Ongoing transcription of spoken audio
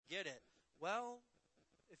Well,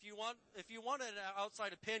 if you want an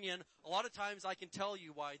outside opinion, a lot of times I can tell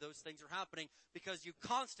you why those things are happening, because you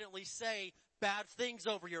constantly say bad things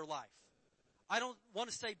over your life. I don't want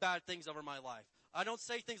to say bad things over my life. I don't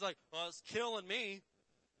say things like, well, it's killing me,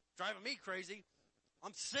 driving me crazy.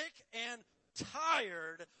 I'm sick and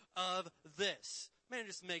tired of this. Man, it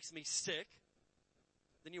just makes me sick.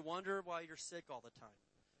 Then you wonder why you're sick all the time.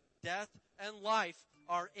 Death and life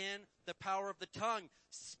are in the power of the tongue.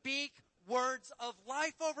 Speak words of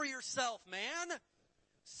life over yourself, man.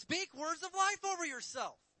 Speak words of life over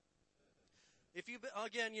yourself. If you,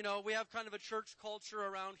 again, we have kind of a church culture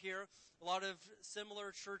around here. A lot of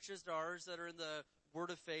similar churches to ours that are in the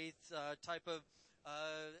word of faith type of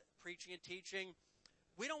preaching and teaching.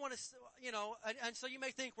 We don't want to, and so you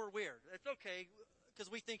may think we're weird. It's okay,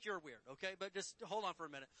 because we think you're weird, okay? But just hold on for a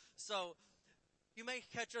minute. So you may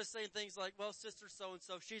catch us saying things like, well, sister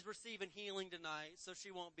so-and-so, she's receiving healing tonight, so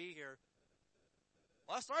she won't be here.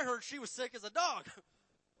 Last I heard, she was sick as a dog.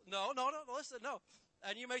 No, listen, no.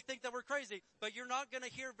 And you may think that we're crazy, but you're not going to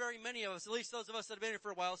hear very many of us, at least those of us that have been here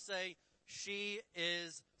for a while, say, she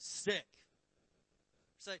is sick.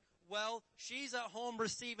 Say, well, she's at home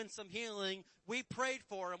receiving some healing. We prayed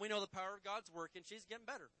for her, and we know the power of God's working. She's getting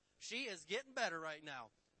better. She is getting better right now.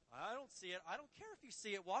 I don't see it. I don't care if you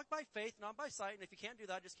see it. Walk by faith, not by sight. And if you can't do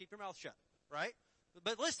that, just keep your mouth shut, right?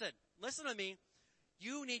 But listen to me.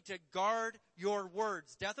 You need to guard your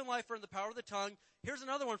words. Death and life are in the power of the tongue. Here's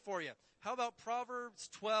another one for you. How about Proverbs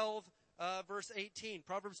 12, verse 18?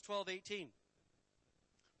 Proverbs 12:18.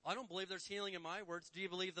 I don't believe there's healing in my words. Do you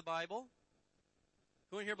believe the Bible?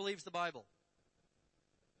 Who in here believes the Bible?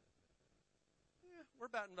 Yeah, we're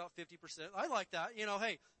batting about 50%. I like that.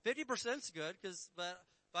 Hey, 50%'s good, but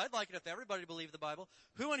I'd like it if everybody believed the Bible.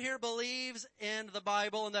 Who in here believes in the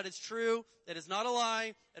Bible and that it's true? It is not a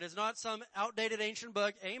lie. It is not some outdated ancient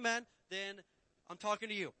book. Amen. Then I'm talking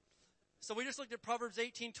to you. So we just looked at Proverbs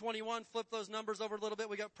 18:21. Flip those numbers over a little bit.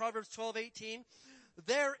 We got Proverbs 12:18.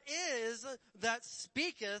 There is that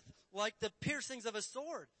speaketh like the piercings of a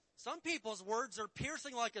sword. Some people's words are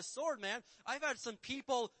piercing like a sword, man. I've had some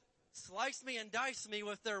people slice me and dice me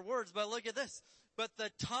with their words, but look at this. But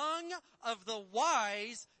the tongue of the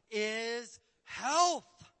wise is health.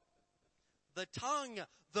 The tongue,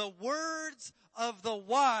 the words of the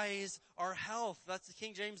wise are health. That's the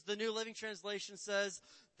King James. The New Living Translation says,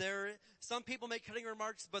 some people make cutting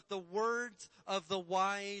remarks, but the words of the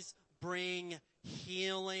wise bring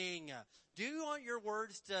healing. Do you want your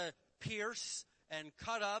words to pierce and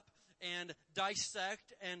cut up and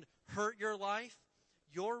dissect and hurt your life?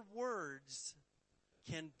 Your words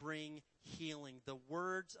can bring healing. The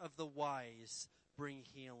words of the wise bring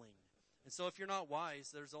healing. And so if you're not wise,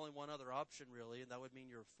 there's only one other option really, and that would mean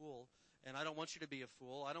you're a fool. And I don't want you to be a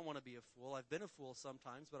fool. I don't want to be a fool. I've been a fool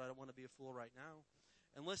sometimes, but I don't want to be a fool right now.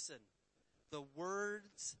 And listen, the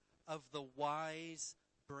words of the wise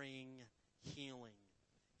bring healing.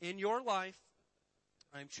 In your life,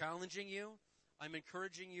 I'm challenging you. I'm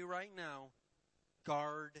encouraging you right now.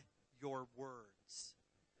 Guard your words.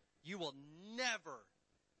 You will never,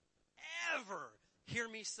 ever hear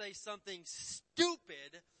me say something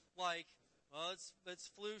stupid like, well,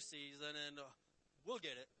 it's flu season and we'll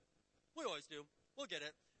get it. We always do. We'll get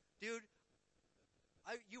it. Dude,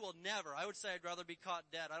 you will never. I would say I'd rather be caught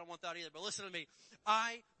dead. I don't want that either. But listen to me.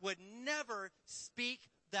 I would never speak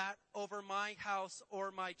that over my house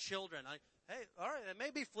or my children. Hey, all right, it may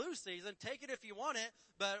be flu season. Take it if you want it,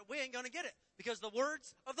 but we ain't going to get it because the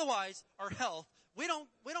words of the wise are health. We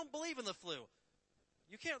don't believe in the flu.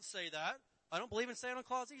 You can't say that. I don't believe in Santa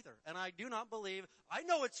Claus either. And I do not believe, I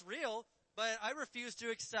know it's real, but I refuse to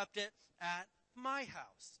accept it at my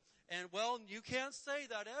house. And well, you can't say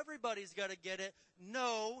that. Everybody's got to get it.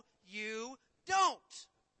 No, you don't.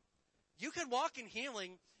 You can walk in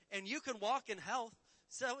healing and you can walk in health.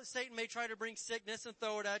 So Satan may try to bring sickness and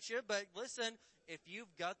throw it at you, but listen, if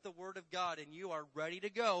you've got the word of God and you are ready to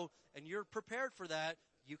go and you're prepared for that,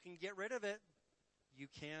 you can get rid of it. You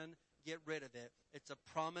can get rid of it. It's a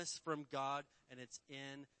promise from God and it's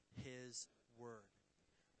in His word.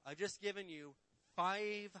 I've just given you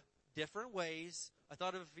 5 different ways. I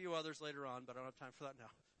thought of a few others later on, but I don't have time for that now.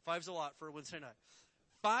 5's a lot for a Wednesday night.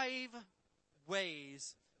 5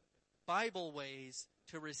 ways, Bible ways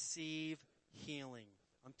to receive healing.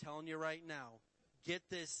 I'm telling you right now, get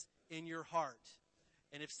this in your heart.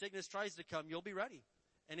 And if sickness tries to come, you'll be ready.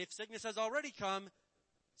 And if sickness has already come,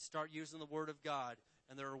 start using the word of God.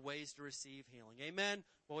 And there are ways to receive healing. Amen?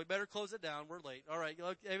 Well, we better close it down. We're late. All right.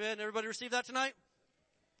 Amen. Everybody receive that tonight?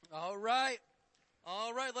 All right.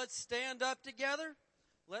 All right. Let's stand up together.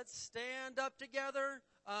 Let's stand up together.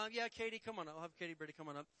 Yeah, Katie, come on up. I'll have Katie Brady come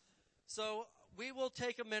on up. So we will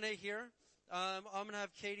take a minute here. I'm going to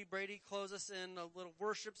have Katie Brady close us in a little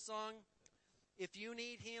worship song. If you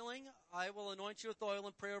need healing, I will anoint you with oil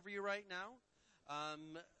and pray over you right now.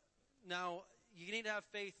 Now, you need to have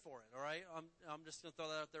faith for it, all right? I'm just going to throw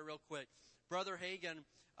that out there real quick. Brother Hagin,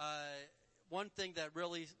 one thing that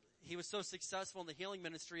really, he was so successful in the healing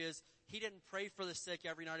ministry is he didn't pray for the sick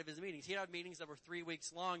every night of his meetings. He had meetings that were 3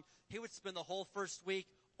 weeks long. He would spend the whole first week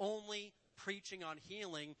only preaching on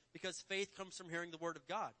healing because faith comes from hearing the word of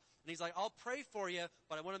God. And he's like, I'll pray for you,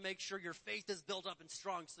 but I want to make sure your faith is built up and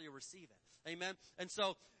strong so you'll receive it. Amen. And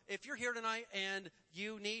so if you're here tonight and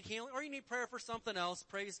you need healing or you need prayer for something else,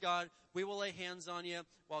 praise God, we will lay hands on you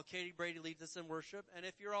while Katie Brady leads us in worship. And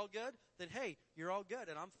if you're all good, then hey, you're all good.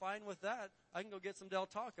 And I'm fine with that. I can go get some Del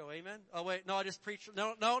Taco. Amen. Oh wait, no, I just preached.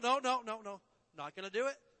 No. Not going to do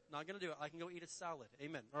it. Not going to do it. I can go eat a salad.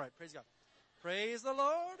 Amen. All right. Praise God. Praise the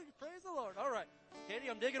Lord. Praise the Lord. All right. Katie,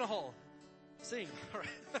 I'm digging a hole. Sing. All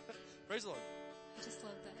right. Praise the Lord. I just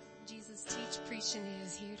love that Jesus teach, preach, and he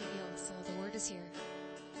is here to heal. So the word is here.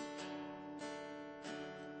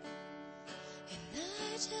 And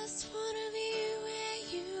I just want to be where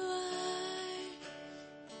you are.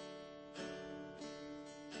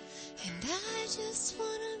 And I just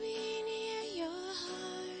want to be near your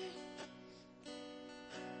heart.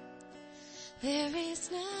 There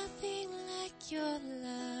is nothing like your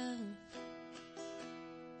love.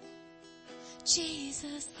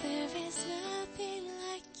 Jesus, there is nothing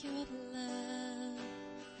like your love.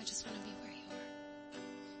 I just want to be where you are.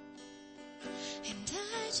 And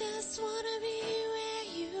I just want to be where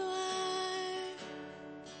you are.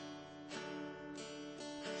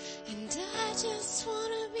 And I just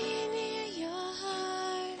want to be near your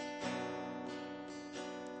heart.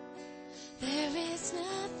 There is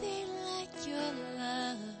nothing like your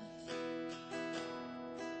love.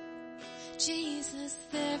 Jesus,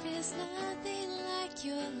 there is nothing like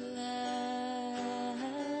your love.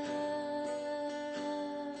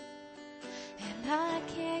 And I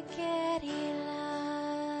can't get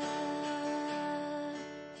enough.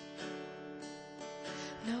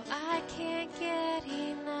 No, I can't get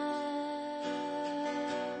enough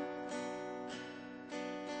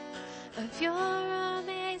of your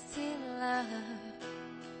amazing love.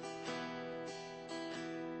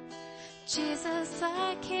 Jesus,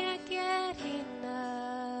 I can't get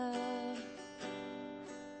enough.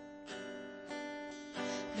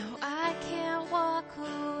 No, I can't walk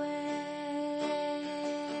away.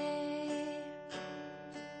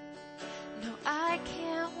 No, I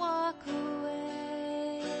can't walk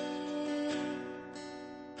away.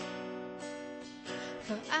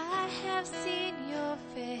 For I have seen your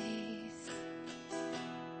face.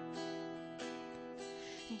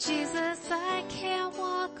 Jesus, I can't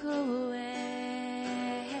walk away.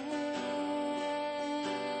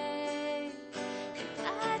 And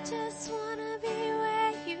I just want to be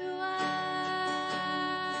where you are.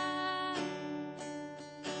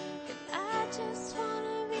 And I just want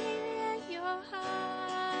to be near your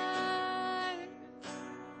heart.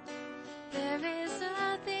 There is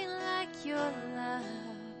nothing like your love.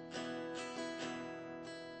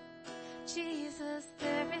 Jesus,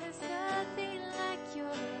 there is nothing like your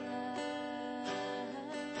love.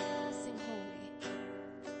 Sing holy.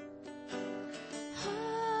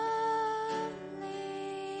 Holy,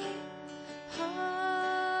 holy,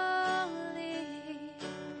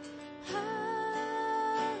 holy,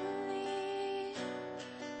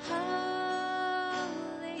 holy,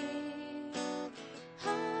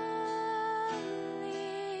 holy,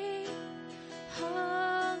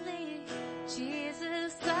 holy.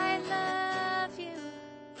 Jesus, I love you.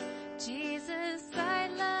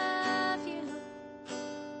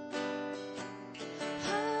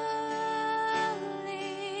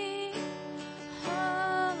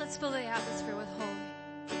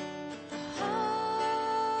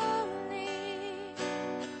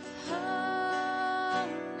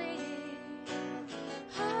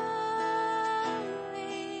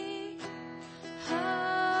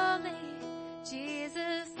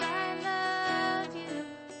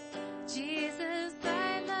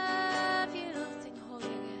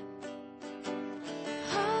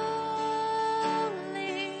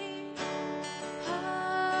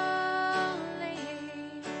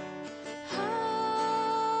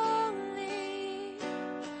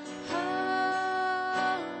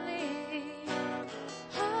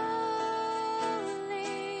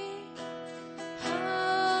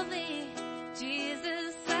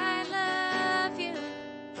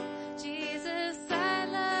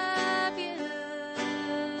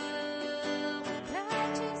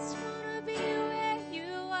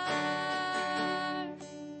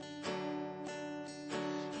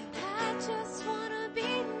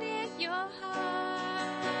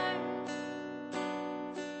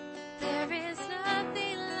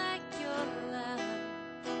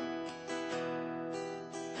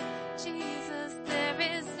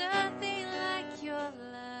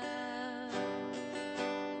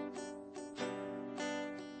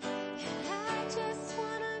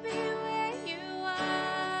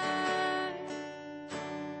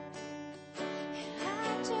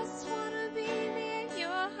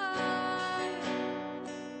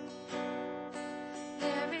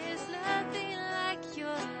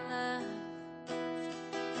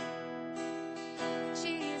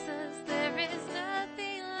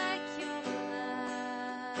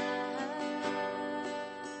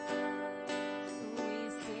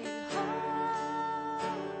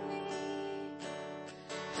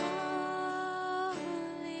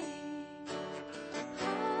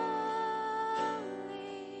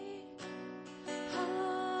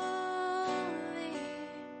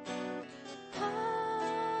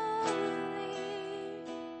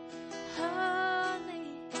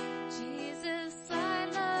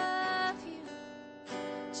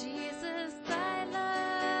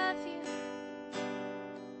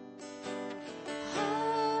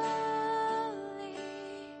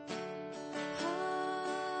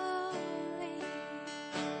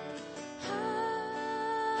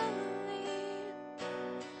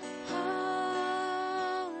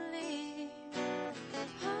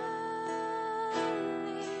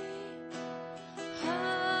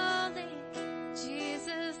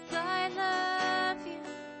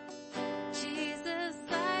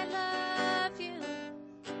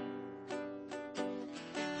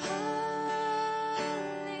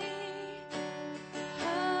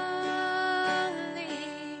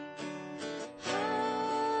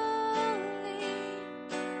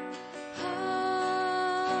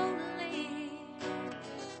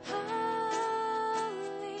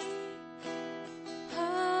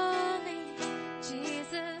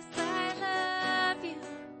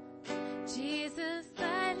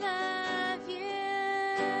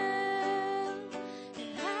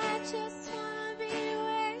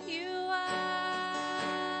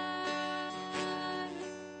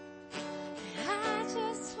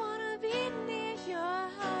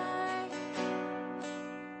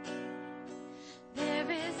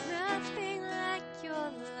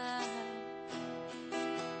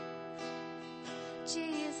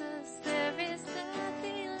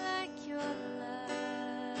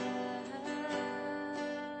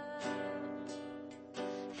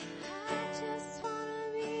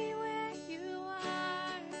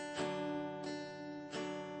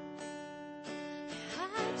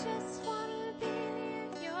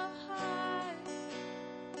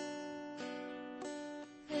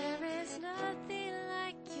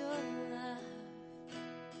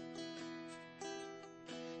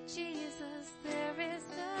 Jesus, there is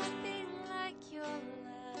nothing like your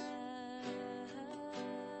love.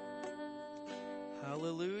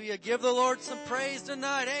 Hallelujah. Give the Lord some praise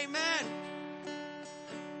tonight. Amen.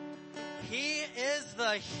 He is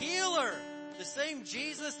the healer. The same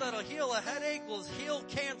Jesus that'll heal a headache will heal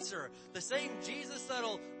cancer. The same Jesus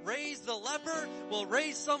that'll raise the leper will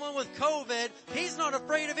raise someone with COVID. He's not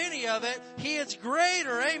afraid of any of it. He is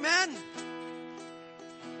greater. Amen.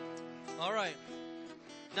 All right.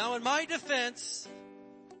 Now, in my defense,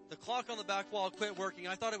 the clock on the back wall quit working.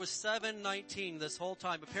 I thought it was 7:19 this whole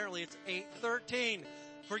time. Apparently, it's 8:13.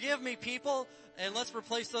 Forgive me, people, and let's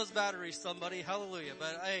replace those batteries, somebody. Hallelujah.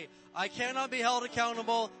 But, hey, I cannot be held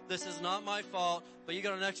accountable. This is not my fault. But you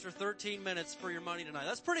got an extra 13 minutes for your money tonight.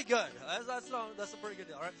 That's pretty good. That's a pretty good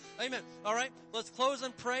deal. All right. Amen. All right. Let's close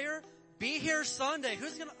in prayer. Be here Sunday.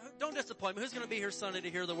 Don't disappoint me. Who's going to be here Sunday to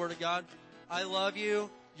hear the Word of God? I love you.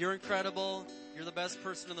 You're incredible. You're the best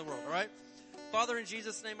person in the world. All right. Father, in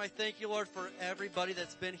Jesus' name, I thank you, Lord, for everybody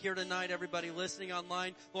that's been here tonight, everybody listening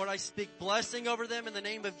online. Lord, I speak blessing over them in the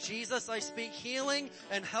name of Jesus. I speak healing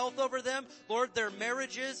and health over them. Lord, their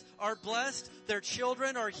marriages are blessed. Their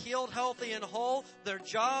children are healed, healthy, and whole. Their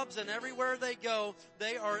jobs and everywhere they go,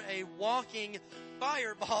 they are a walking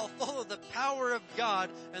fireball full of the power of God,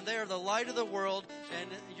 and they are the light of the world, and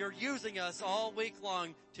you're using us all week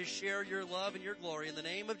long to share your love and your glory. In the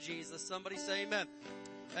name of Jesus, somebody say amen.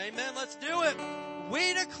 Amen. Let's do it.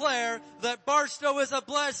 We declare that Barstow is a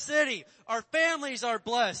blessed city. Our families are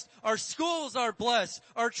blessed. Our schools are blessed.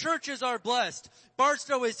 Our churches are blessed.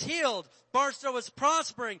 Barstow is healed. Barstow is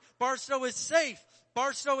prospering. Barstow is safe.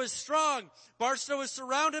 Barstow is strong. Barstow is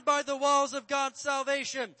surrounded by the walls of God's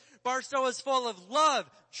salvation. Barstow is full of love,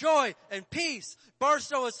 joy, and peace.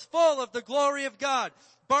 Barstow is full of the glory of God.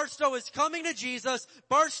 Barstow is coming to Jesus.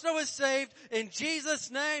 Barstow is saved. In Jesus'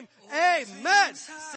 name, amen.